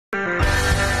So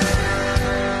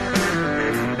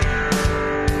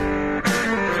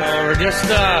we're just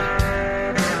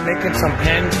making some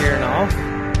pens here now.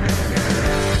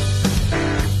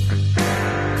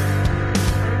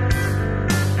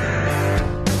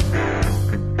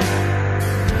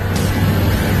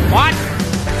 What?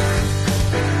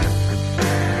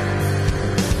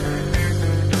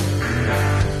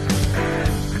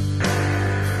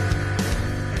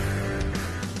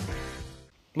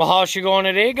 Well, how's she going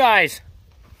today, guys?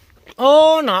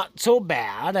 Oh, not so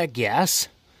bad, I guess.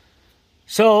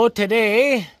 So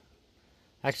today,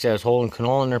 actually I was holding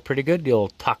canola in there pretty good, the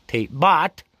old tuck tape,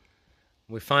 but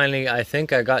we finally, I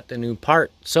think I got the new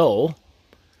part. So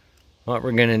what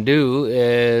we're gonna do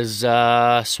is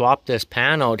swap this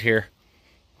pan out here.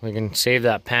 We can save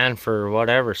that pan for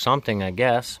whatever, something, I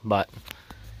guess, but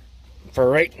for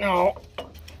right now,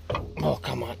 oh,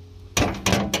 come on.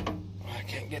 I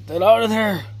can't get that out of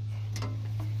there.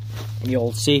 The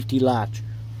old safety latch.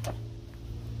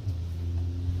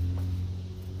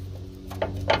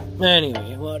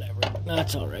 Anyway, whatever.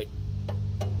 That's alright.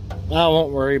 I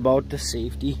won't worry about the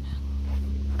safety.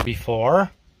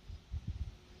 Before.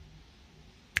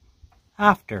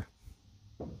 After.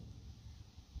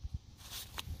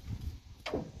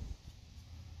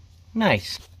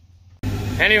 Nice.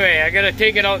 Anyway, I gotta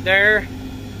take it out there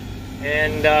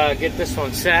and get this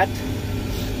one set.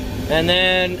 And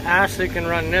then Ashley can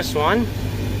run this one.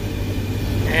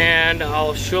 And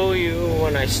I'll show you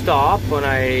when I stop,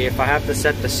 if I have to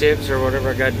set the sieves or whatever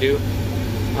I gotta do.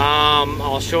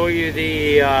 I'll show you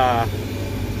the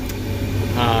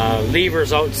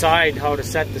levers outside, how to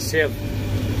set the sieve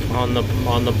on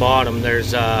the bottom.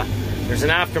 There's an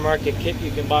aftermarket kit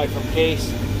you can buy from Case,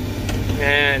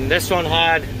 and this one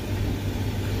had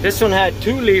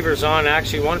two levers on,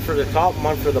 actually, one for the top and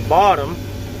one for the bottom,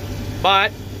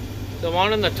 but the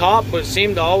one on the top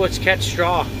seemed to always catch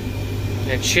straw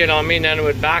and shit on me, and then it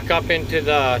would back up into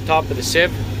the top of the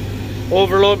sieve,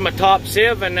 overload my top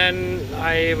sieve, and then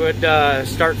I would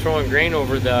start throwing grain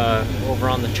over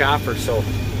on the chaffer. So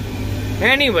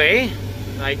anyway,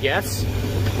 I guess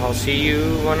I'll see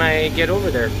you when I get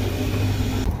over there.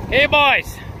 Hey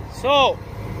boys, so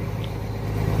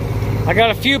I got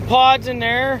a few pods in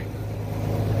there,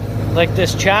 like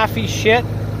this chaffy shit,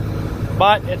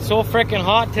 but it's so freaking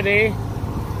hot today.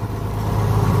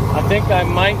 I think I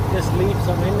might just leave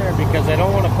some in there because I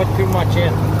don't want to put too much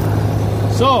in.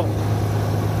 So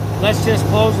let's just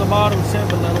close the bottom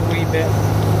sieve a little wee bit.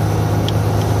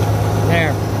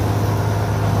 There.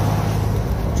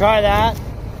 Try that.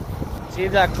 See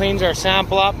if that cleans our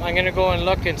sample up. I'm gonna go and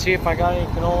look and see if I got any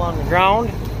canola on the ground,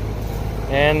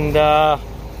 and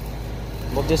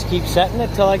we'll just keep setting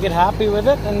it till I get happy with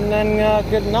it, and then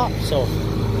good enough. So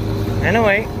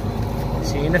anyway,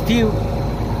 see you in a few.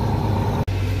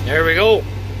 There we go.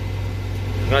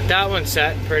 Got that one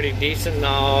set pretty decent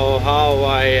now. How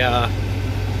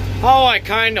I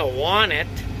kind of want it.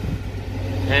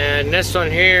 And this one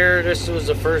here, this was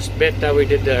the first bit that we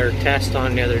did our test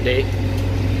on the other day.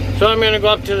 So I'm gonna go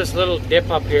up to this little dip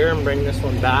up here and bring this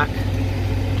one back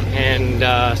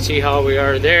and see how we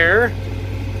are there.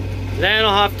 Then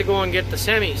I'll have to go and get the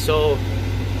semi. So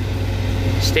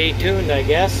stay tuned, I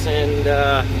guess. And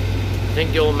I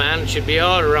think the old man should be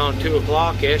out around 2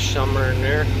 o'clock-ish, somewhere in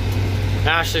there.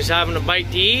 Ashley's having a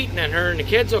bite to eat, and then her and the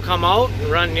kids will come out and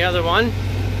run the other one.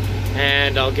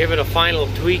 And I'll give it a final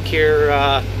tweak here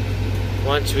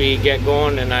once we get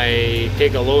going and I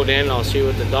take a load in. I'll see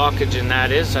what the dockage and that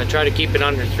is. I try to keep it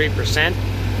under 3%.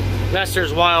 Unless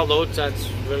there's wild oats, that's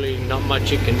really not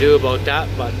much you can do about that.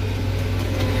 But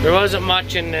there wasn't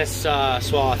much in this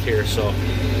swath here. So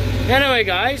anyway,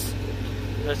 guys,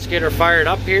 let's get her fired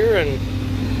up here and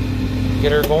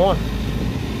get her going.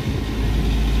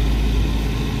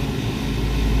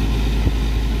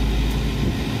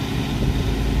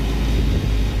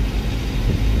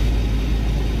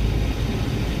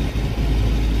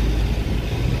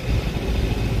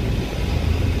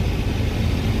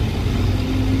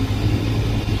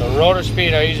 So rotor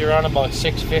speed, I usually run about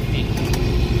 650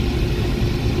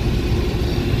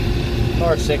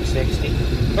 or 660.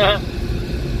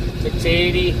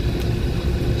 680.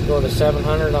 Let's go to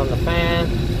 700 on the fan.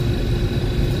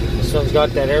 This one's got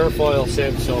that airfoil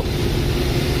sieve, so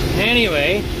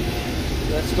anyway,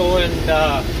 let's go and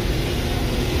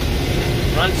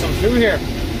run some through here,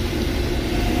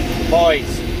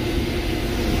 boys.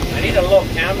 I need a little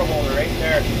camera holder right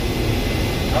there.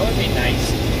 That would be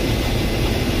nice.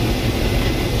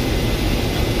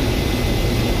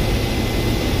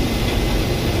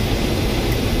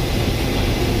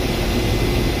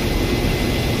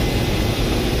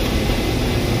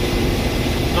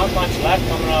 Not much left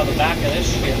coming out out of the back of this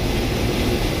shit.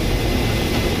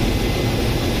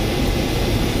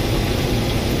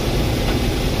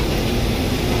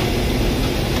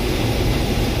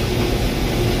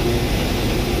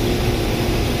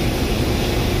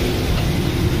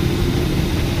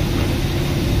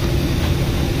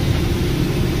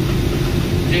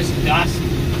 Just dust.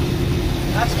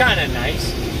 That's kind of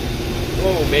nice.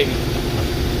 Oh, baby.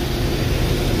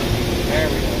 There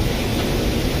we go.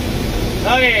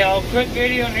 Okay, I'll quit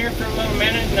videoing here for a little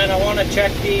minute, and then I want to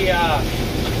check the,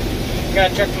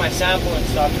 gotta check my sample and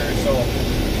stuff here, so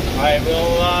I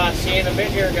will see you in a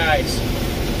bit here, guys.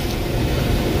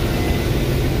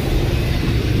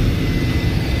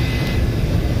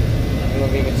 I don't know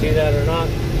if you can see that or not.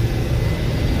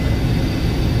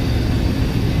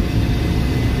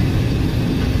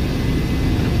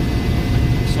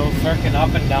 So freaking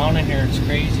up and down in here, it's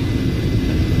crazy.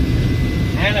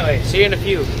 Anyway, see you in a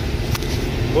few.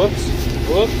 Whoops,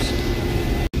 whoops.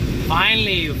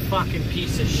 Finally, you fucking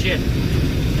piece of shit.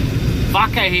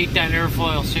 Fuck, I hate that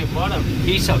airfoil suit. What a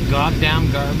piece of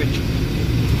goddamn garbage.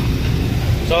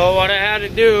 So what I had to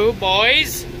do,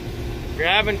 boys, if you're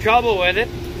having trouble with it,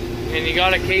 and you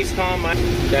got a case combine,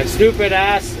 that stupid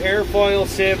ass airfoil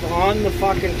sieve on the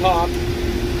fucking top,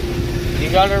 you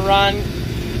gotta run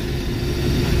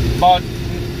about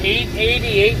 880,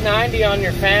 890 on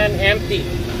your fan empty.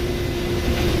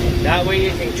 That way you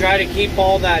can try to keep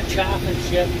all that chaff and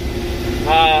shit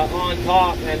on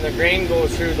top, and the grain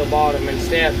goes through the bottom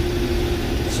instead.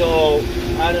 So,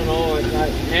 I don't know,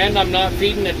 and I'm not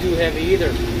feeding it too heavy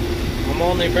either. I'm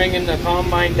only bringing the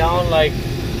combine down like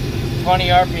 20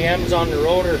 RPMs on the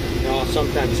rotor, well,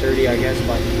 sometimes 30 I guess,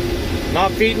 but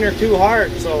not feeding her too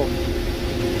hard. So,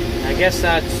 I guess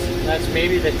that's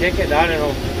maybe the ticket, I don't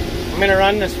know. I'm gonna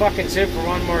run this fucking sieve for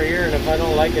one more year, and if I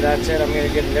don't like it, that's it. I'm gonna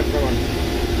get a different one.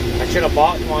 I should have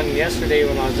bought one yesterday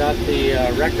when I was at the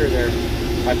wrecker there.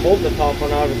 I pulled the top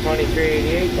one out of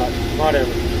 2388, but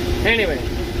whatever. Anyway,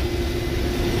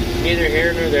 neither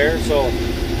here nor there. So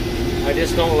I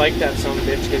just don't like that son of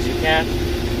a bitch, because you can't.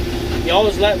 You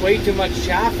always let way too much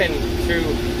chaff in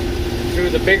through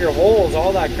the bigger holes.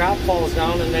 All that crap falls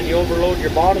down, and then you overload your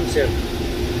bottom sieve.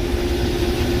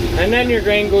 And then your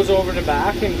grain goes over the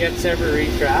back and gets ever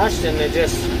retrashed, and it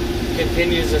just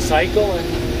continues the cycle,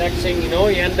 and next thing you know,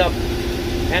 you end up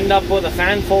with a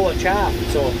fan full of chaff.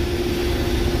 So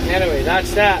anyway,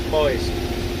 that's that, boys.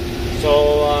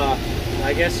 So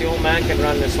I guess the old man can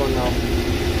run this one now,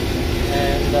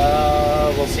 and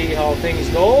we'll see how things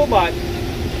go. But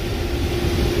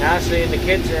Ashley and the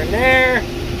kids are in there.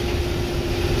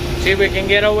 See if we can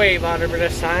get a wave out of her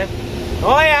this time.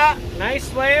 Oh yeah,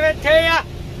 nice wave it to ya.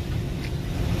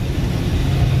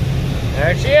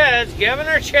 There she is, giving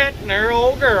her shit and her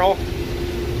old girl.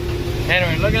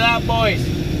 Anyway, look at that, boys.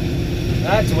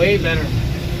 That's way better.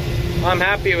 I'm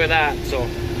happy with that. So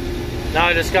now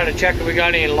I just got to check if we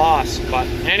got any loss. But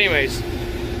anyways,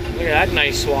 look at that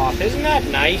nice swath. Isn't that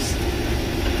nice?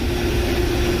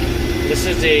 This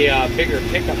is a bigger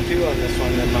pickup too on this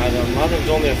one than my other. My other one's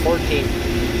only a 14.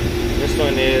 This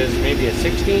one is maybe a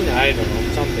 16. I don't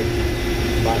know, something.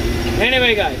 But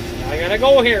anyway, guys, I gotta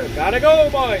go here. Gotta go,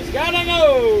 boys. Gotta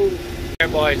go. Here,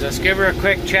 boys, let's give her a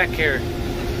quick check here.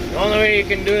 The only way you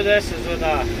can do this is with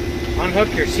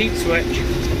unhook your seat switch.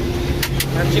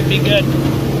 That should be good.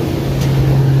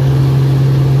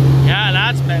 Yeah,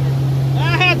 that's better.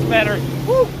 That's better.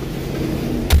 Woo.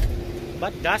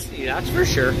 But dusty, that's for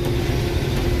sure.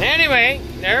 Anyway,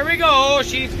 there we go.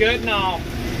 She's good now.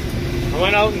 I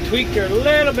went out and tweaked her a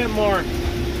little bit more.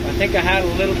 I think I had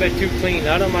a little bit too clean.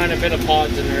 I don't mind a bit of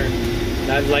pods in her.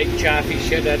 That light chaffy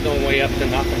shit, that don't weigh up to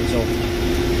nothing. So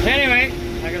anyway,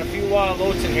 I got a few wild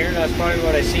oats in here. That's probably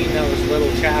what I seen that was a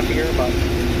little chaffier, but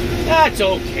that's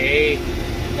okay.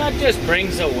 That just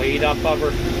brings the weight up of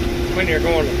her when you're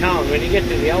going to town. When you get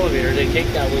to the elevator, they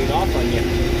take that weight off on you.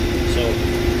 So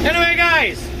anyway,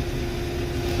 guys,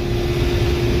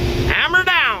 hammer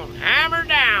down, hammer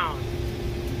down.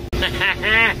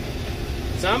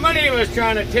 Somebody was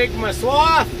trying to take my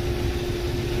swath.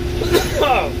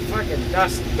 Oh, fucking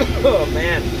dust. Oh,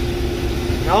 man.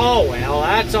 Oh, well,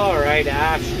 that's all right,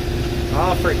 Ash.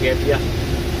 I'll forgive you.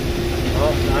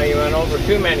 Oh, now you went over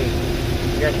too many.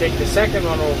 You gotta take the second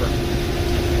one over.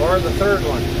 Or the third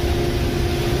one.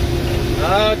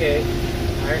 Okay.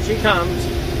 There she comes.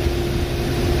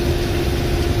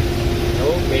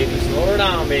 Oh, baby. Slow her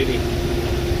down, baby.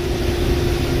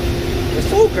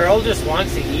 This little girl just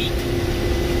wants to eat.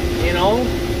 You know?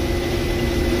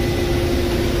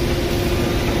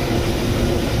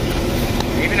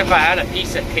 Even if I had a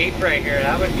piece of tape right here,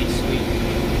 that would be sweet.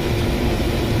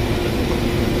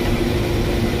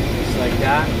 Just like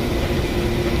that.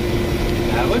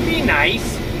 That would be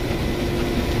nice.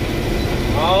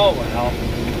 Oh well.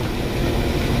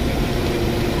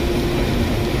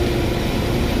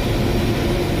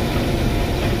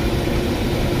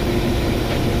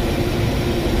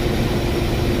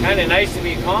 Kind of nice to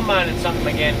be combining something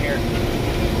again here.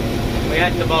 We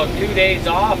had about 2 days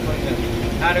off and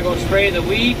had to go spray the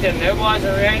wheat and it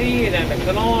wasn't ready, and then the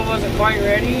canola wasn't quite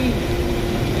ready.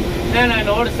 Then I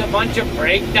noticed a bunch of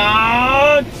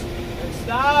breakdowns and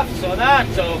stuff, so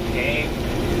that's okay.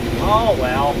 Oh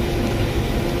well.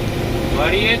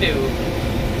 What do you do?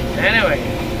 Anyway,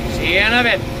 see you in a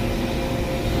bit.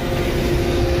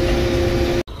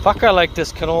 Fuck, I like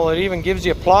this canola. It even gives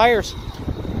you pliers.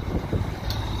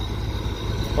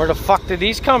 Where the fuck did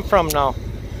these come from now?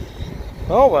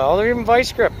 Oh well, they're even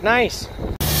vice grip. Nice.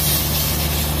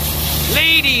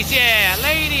 Ladies, yeah.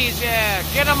 Ladies, yeah.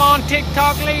 Get them on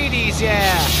TikTok, ladies,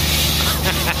 yeah.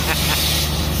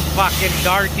 Fucking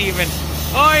dart even.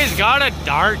 Oh, he's got a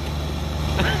dart.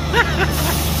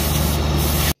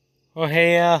 Oh,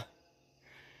 hey,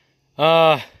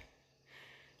 I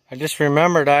just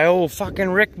remembered I owe fucking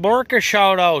Rick Bork a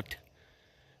shout out.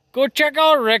 Go check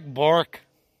out Rick Bork.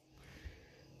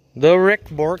 The Rick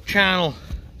Bork channel.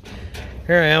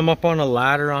 Here I am up on a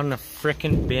ladder on the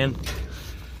frickin' bin.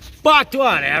 But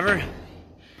whatever.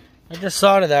 I just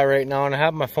thought of that right now and I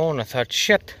have my phone. I thought,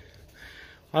 shit,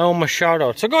 I owe him a shout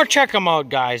out. So go check him out,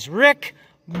 guys. Rick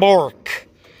Bork.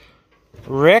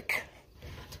 Rick.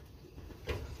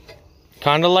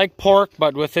 Kind of like pork,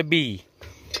 but with a B.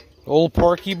 Old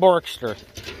Porky Borkster.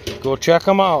 Go check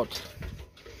him out.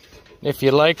 If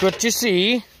you like what you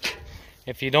see.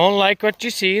 If you don't like what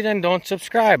you see, then don't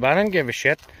subscribe. I don't give a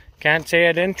shit. Can't say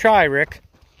I didn't try, Rick.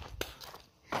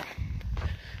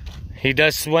 He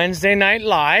does Wednesday night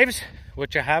lives,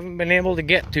 which I haven't been able to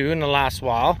get to in the last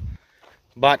while.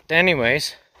 But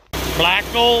anyways. Black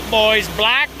gold, boys.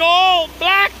 Black gold!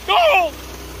 Black gold!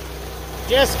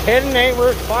 Just kidding, ain't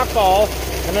worth fuck all.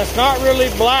 And it's not really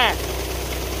black.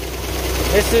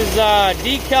 This is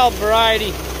decal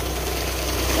variety.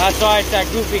 That's why it's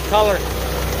that goofy color.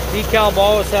 Decal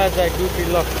always has that goofy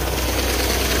look.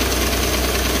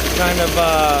 Kind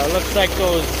of looks like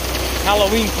those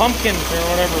Halloween pumpkins or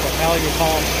whatever the hell you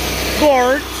call them.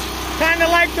 Gourds. Kind of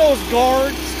like those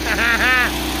gourds.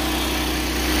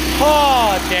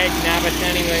 Oh, dag nabbit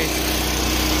anyways.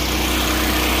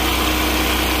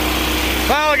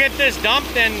 Well, I'll get this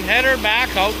dumped and head her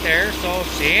back out there. So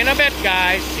see you in a bit,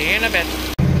 guys. See you in a bit.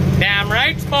 Damn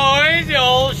right, boys. The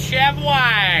old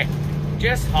Chevrolet.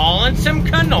 Just hauling some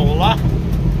canola.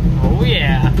 Oh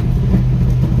yeah.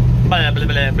 Blah, blah,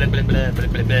 blah, blah, blah, blah, blah,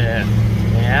 blah, blah.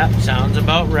 Yeah, sounds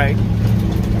about right.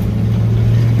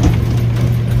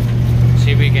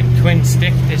 See if we can twin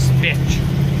stick this bitch.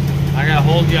 I gotta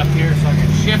hold you up here so I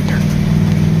can shift her.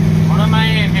 What am I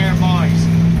in here, boys?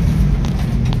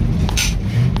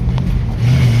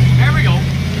 There we go.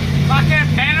 Fucking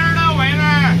pinner the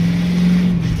winner.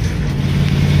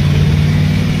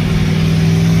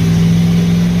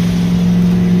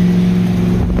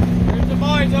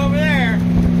 Over there.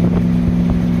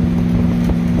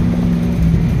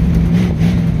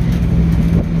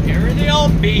 Here are the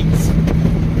old beats.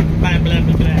 Blah, blah,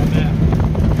 blah, blah, blah.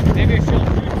 Maybe she'll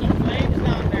shoot some flames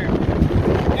down there.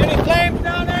 Any flames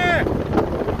down there?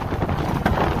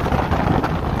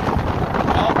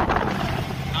 Nope.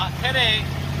 Not today.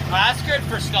 Well, that's good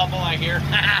for stubble, I hear.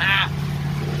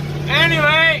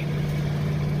 Anyway,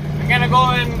 I'm gonna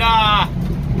go and I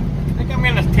think I'm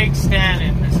gonna take Stan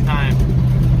in this time.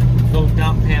 Go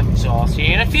dump him, so I'll see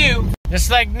you in a few.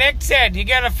 Just like Nick said, you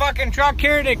got a fucking truck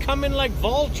here, they come in like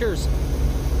vultures.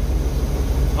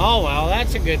 Oh well,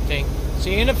 that's a good thing.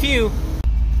 See you in a few.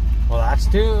 Well, that's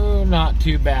not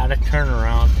too bad a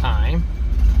turnaround time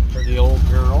for the old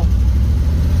girl.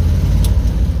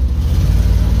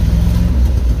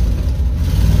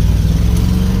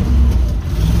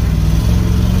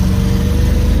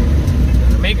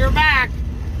 Gonna make her back.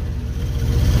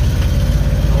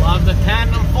 I'll have the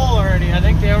tandem full already. I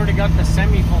think they already got the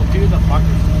semi-full too, the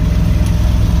fuckers.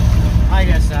 I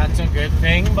guess that's a good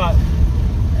thing, but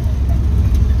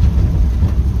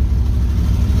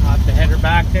I'll have to head her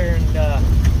back there, and I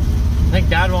think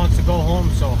Dad wants to go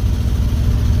home, so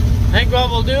I think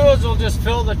what we'll do is we'll just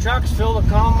fill the trucks, fill the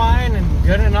combine, and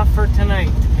good enough for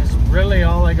tonight. Because really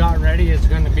all I got ready is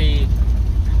going to be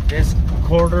this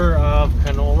quarter of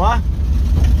canola,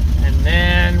 and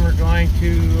then we're going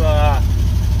to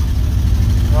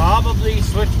probably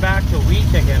switch back to wheat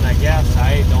again, I guess.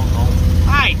 I don't know.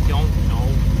 I don't know.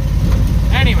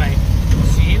 Anyway,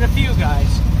 see you in a few, guys.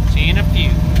 See you in a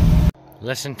few.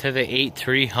 Listen to the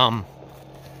 8.3 hum.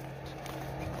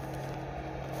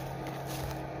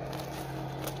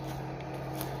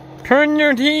 Turn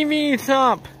your TVs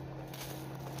up.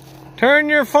 Turn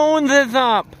your phones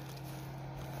up.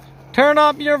 Turn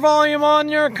up your volume on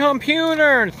your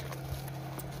computers.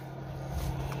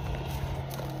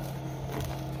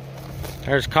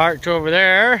 There's Karch over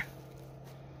there.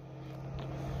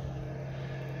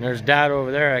 There's Dad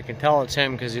over there. I can tell it's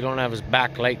him because he don't have his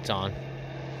back lights on.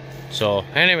 So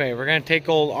anyway, we're gonna take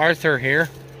old Arthur here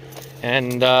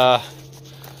and go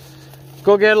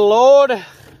get a load.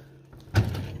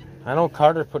 I know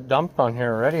Carter put dump on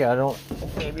here already. I don't,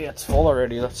 maybe it's full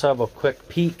already. Let's have a quick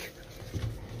peek.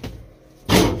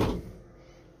 You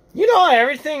know,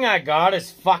 everything I got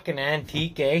is fucking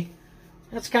antique, eh?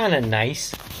 That's kind of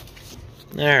nice.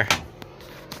 There.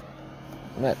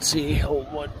 Let's see,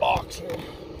 old wood box here.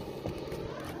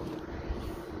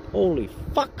 Holy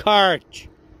fuck, Karch.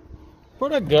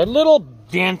 Put a good little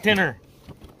dent in her.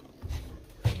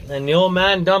 And the old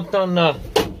man dumped on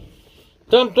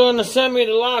the semi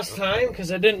the last time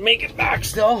because I didn't make it back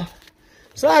still.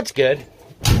 So that's good.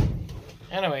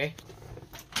 Anyway.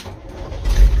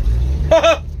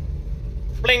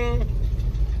 Bling.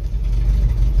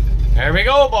 There we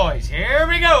go, boys. Here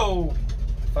we go.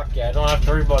 Fuck yeah, I don't have to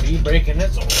worry about e-braking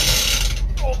this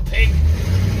old pig.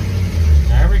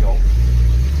 There we go.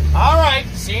 Alright,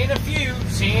 seeing a few.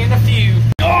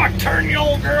 Oh, turn you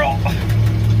old girl.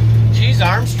 She's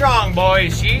Armstrong,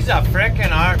 boys. She's a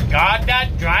frickin' arm. God,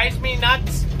 that drives me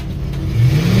nuts.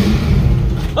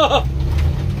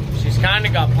 She's kind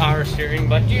of got power steering,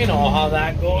 but you know how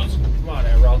that goes.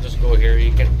 Whatever, I'll just go here.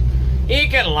 He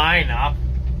can line up.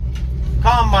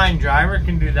 Combine driver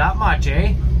can do that much,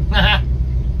 eh?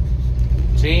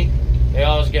 See? They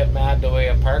always get mad the way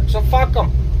I park, so fuck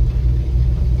them.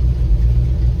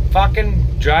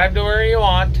 Fucking drive to where you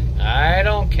want. I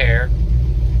don't care.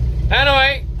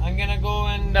 Anyway, I'm gonna go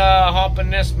and hop in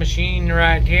this machine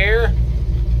right here,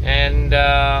 and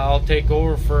I'll take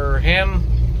over for him,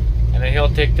 and then he'll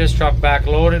take this truck back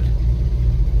loaded,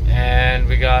 and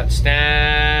we got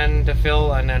stand to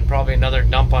fill, and then probably another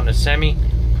dump on the semi.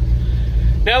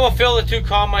 Then we'll fill the 2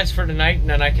 combines for the night, and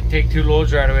then I can take 2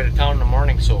 loads right away to town in the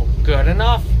morning. So good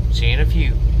enough. See you in a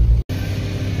few.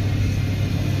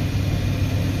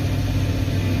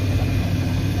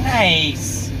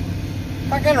 Nice.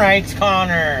 Fucking right,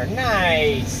 Connor.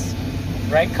 Nice.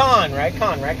 Right con.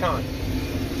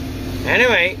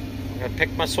 Anyway, I'm gonna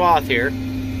pick my swath here.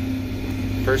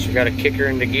 First, we gotta kick her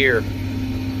into gear.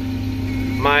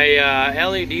 My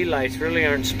LED lights really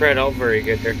aren't spread out very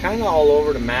good. They're kind of all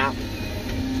over the map.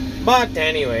 But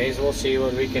anyways, we'll see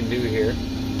what we can do here.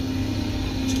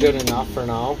 It's good enough for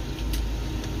now.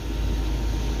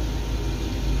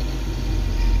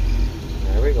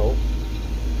 There we go.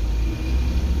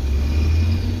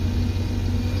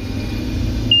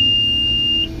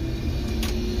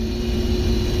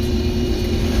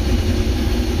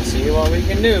 See what we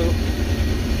can do.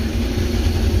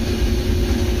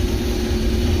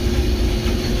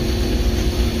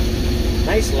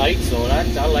 Nice lights though.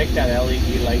 I like that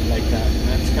LED light like that.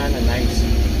 That's kind of nice.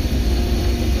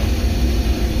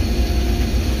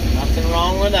 Nothing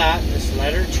wrong with that. Just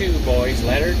let her chew, boys.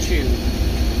 Let her chew.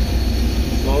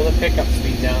 Slow the pickup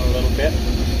speed down a little bit.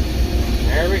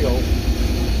 There we go.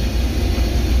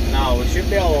 Now we should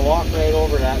be able to walk right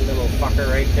over that little fucker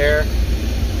right there.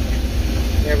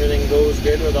 Everything goes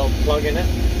good without plugging it.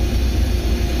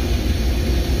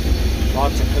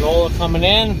 Lots of canola coming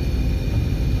in.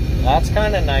 That's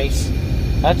kind of nice.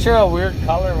 That's sure a weird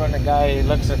color when a guy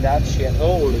looks at that shit.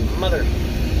 Holy mother.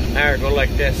 There, go like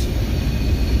this.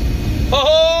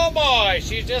 Oh boy,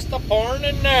 she's just a pouring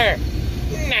in there.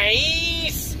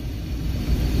 Nice.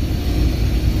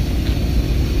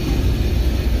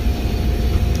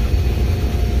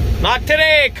 Not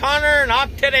today, Connor.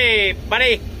 Not today,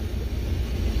 buddy.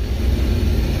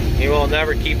 He will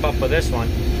never keep up with this one.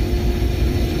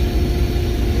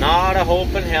 Not a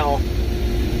hope in hell.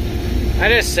 I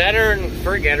just set her and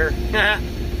forget her.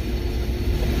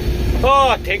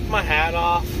 Oh, take my hat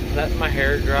off. Let my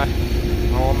hair dry.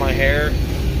 All my hair.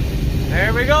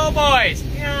 There we go, boys.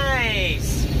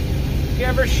 Nice.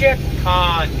 Give her shit,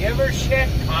 Give her shit,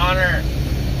 Connor.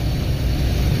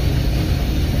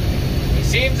 He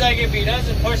seems like if he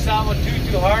doesn't push that one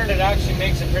too hard, it actually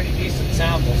makes a pretty decent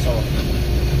sample. So,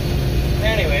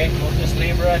 anyway, we'll just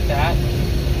leave her at that.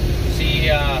 See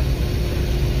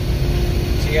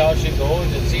how she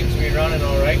goes. It seems to be running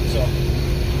all right, so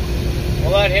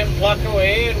we'll let him pluck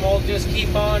away and we'll just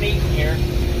keep on eating here.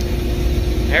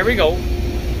 There we go.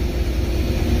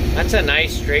 That's a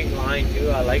nice straight line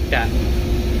too. I like that.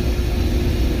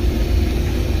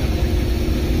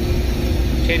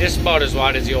 Okay, just about as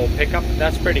wide as the old pickup.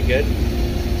 That's pretty good.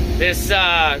 This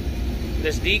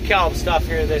this decal stuff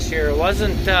here this year. It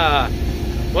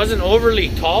wasn't overly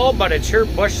tall, but it sure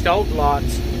bushed out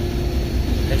lots.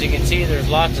 As you can see, there's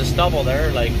lots of stubble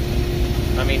there. Like,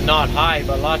 I mean, not high,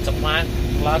 but lots of plant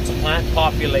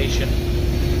population.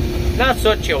 That's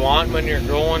what you want when you're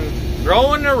growing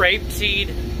a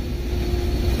rapeseed.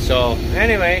 So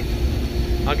anyway,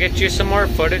 I'll get you some more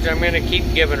footage. I'm gonna keep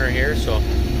giving her here, so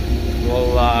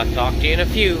we'll talk to you in a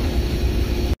few.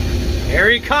 Here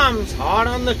he comes, hot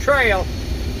on the trail.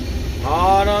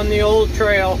 Hot on the old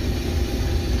trail.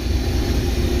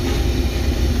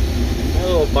 That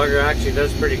little bugger actually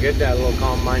does pretty good, that little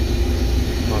combine.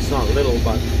 Well, it's not little,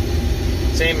 but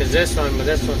same as this one, but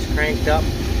this one's cranked up.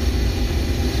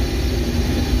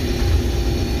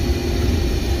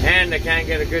 And I can't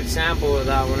get a good sample of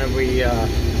that whenever we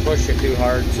push it too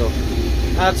hard, so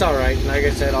that's alright. Like I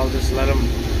said, I'll just let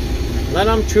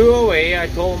them chew away. I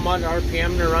told them what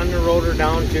RPM to run the rotor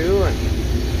down to,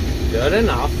 and good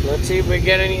enough. Let's see if we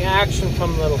get any action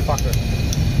from the little fucker.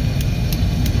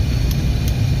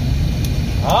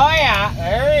 Oh yeah,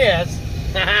 there he is.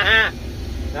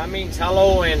 That means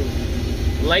hello in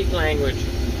light language.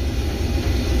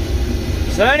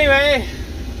 So anyway,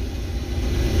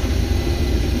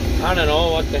 I don't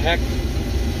know what the heck.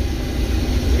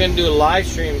 I'm gonna do a live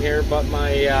stream here, but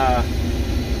my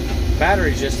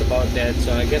battery's just about dead,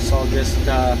 so I guess I'll just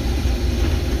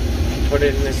put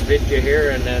it in this video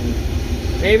here, and then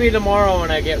maybe tomorrow when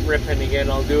I get ripping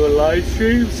again, I'll do a live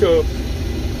stream. So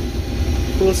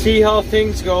we'll see how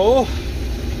things go.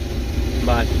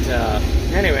 But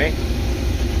anyway,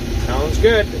 sounds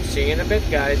good. See you in a bit,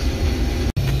 guys.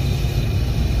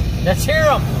 Let's hear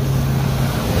them.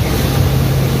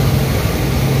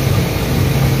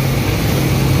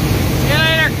 See you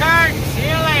later, Kurt. See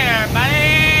you later,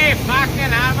 buddy.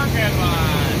 Fucking have a good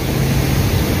one.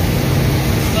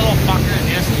 This little fucker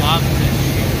just loves this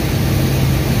shit.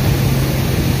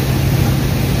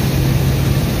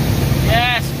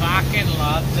 Yes, fucking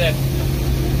loves it.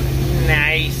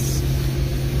 Nice.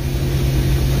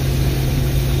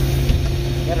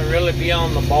 Gotta really be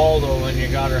on the ball though when you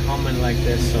got her humming like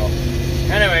this. So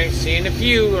anyway, see you in a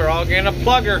few. We're all gonna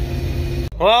plug her.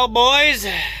 Well, boys,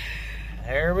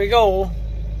 there we go.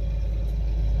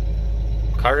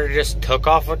 Carter just took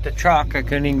off with the truck. I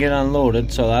couldn't even get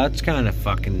unloaded, so that's kind of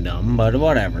fucking dumb, but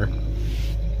whatever.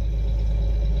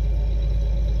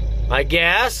 I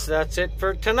guess that's it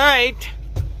for tonight.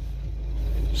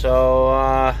 So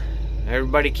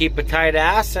everybody keep a tight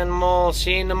ass, and we'll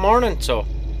see you in the morning. So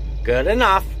good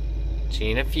enough. See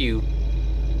you in a few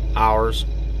hours.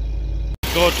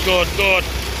 Good, good, good.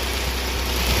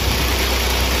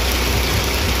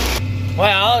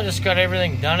 Well, I just got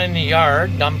everything done in the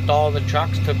yard. Dumped all the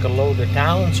trucks, took a load to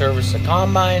town, serviced the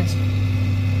combines.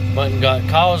 Went and got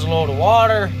cows a load of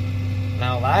water.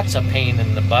 Now that's a pain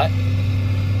in the butt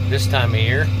this time of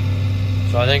year.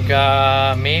 So I think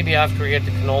maybe after we get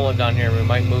the canola done here, we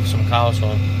might move some cows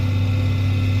home.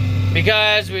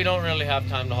 Because we don't really have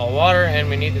time to haul water, and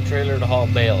we need the trailer to haul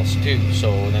bales too.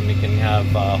 So then we can have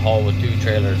haul with 2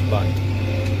 trailers. But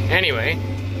anyway,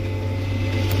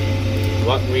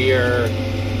 what we are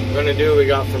going to do, we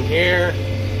got from here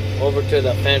over to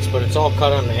the fence, but it's all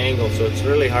cut on the angle, so it's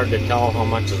really hard to tell how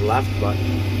much is left. But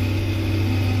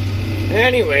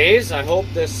anyways, I hope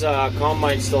this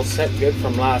combine's still set good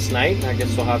from last night. I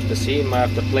guess we'll have to see. Might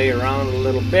have to play around a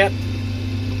little bit,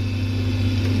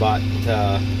 but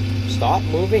stop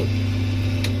moving.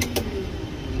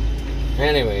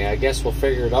 Anyway, I guess we'll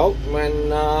figure it out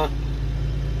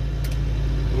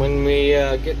when we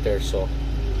get there. So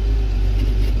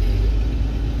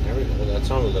there we go. That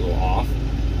sounded a little off.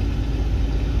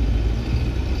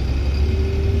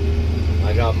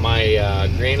 I got my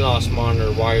grain loss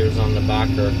monitor wires on the back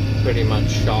are pretty much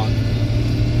shot.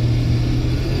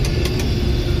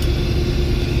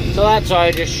 So that's why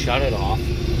I just shut it off.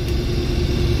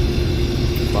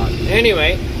 But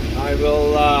anyway, I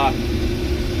will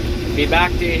be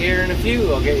back to you here in a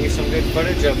few. I'll get you some good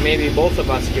footage of maybe both of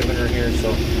us giving her here. So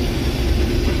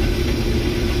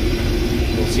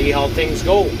we'll see how things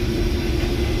go.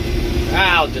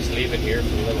 I'll just leave it here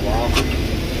for a little while.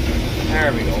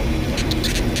 There we go.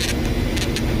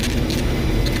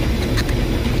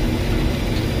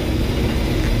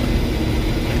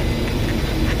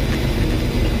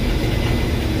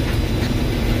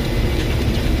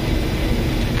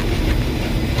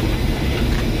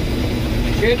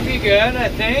 Should be good, I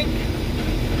think.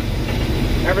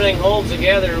 Everything holds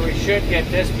together. We should get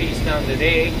this piece done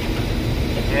today,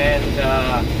 and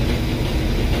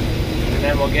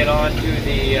then we'll get on to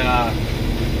the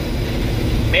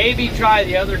maybe try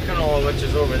the other canola, which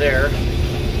is over there.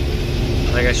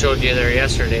 like I showed you there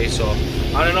yesterday. So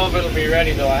I don't know if it'll be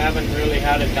ready though. I haven't really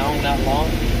had it down that long,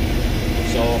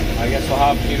 so I guess we'll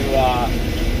have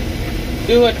to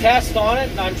do a test on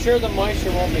it. I'm sure the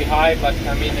moisture won't be high, but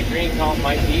I mean the green count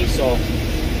might be, so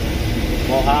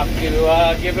we'll have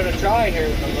to give it a try here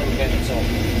in a little bit. So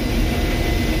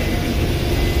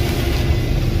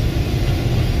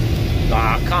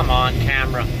come on,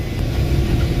 camera.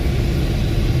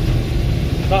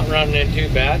 Not running in too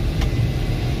bad.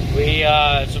 We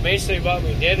so basically what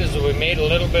we did is we made a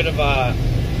little bit of a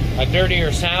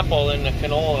dirtier sample in the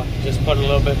canola. Just put a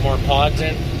little bit more pods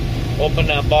in, open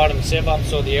that bottom sieve up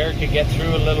so the air could get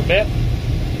through a little bit,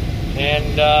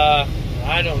 and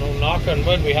I don't know, knock on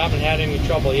wood, we haven't had any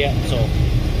trouble yet. So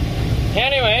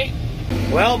anyway,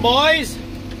 well boys,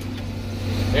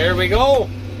 there we go.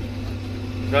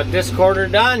 Got this quarter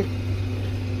done.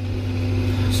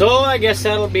 So I guess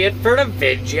that'll be it for the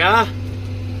vid, yeah.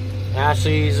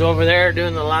 Ashley's over there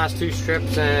doing the last 2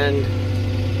 strips, and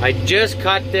I just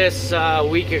cut this a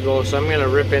week ago, so I'm gonna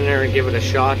rip in there and give it a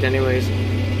shot anyways,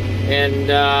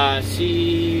 and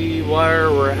see where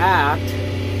we're at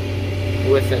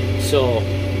with it. So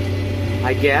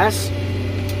I guess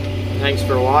thanks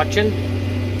for watching.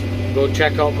 Go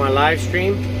check out my live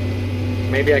stream.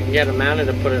 Maybe I can get Amanda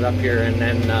to put it up here, and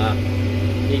then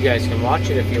you guys can watch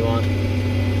it if you want.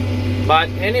 But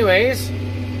anyways,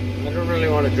 I don't really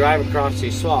want to drive across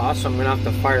these swaths, so I'm gonna have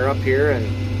to fire up here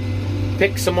and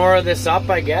pick some more of this up,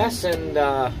 I guess, and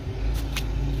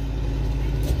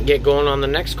get going on the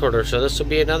next quarter. So this will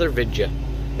be another video.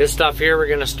 This stuff here we're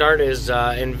gonna start is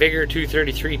in Vigor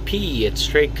 233P. It's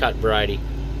straight cut variety.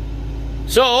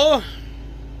 So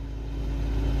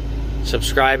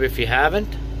subscribe if you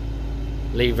haven't.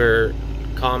 Leave your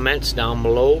comments down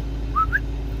below,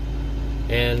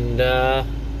 and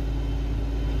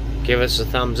give us a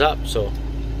thumbs up. So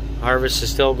harvest is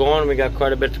still going. We got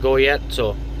quite a bit to go yet.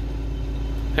 So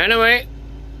anyway,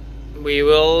 we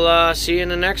will see you in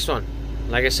the next one.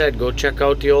 Like I said, go check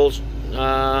out the old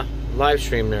live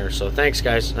stream there. So thanks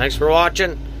guys, thanks for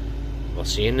watching. We'll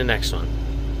see you in the next one.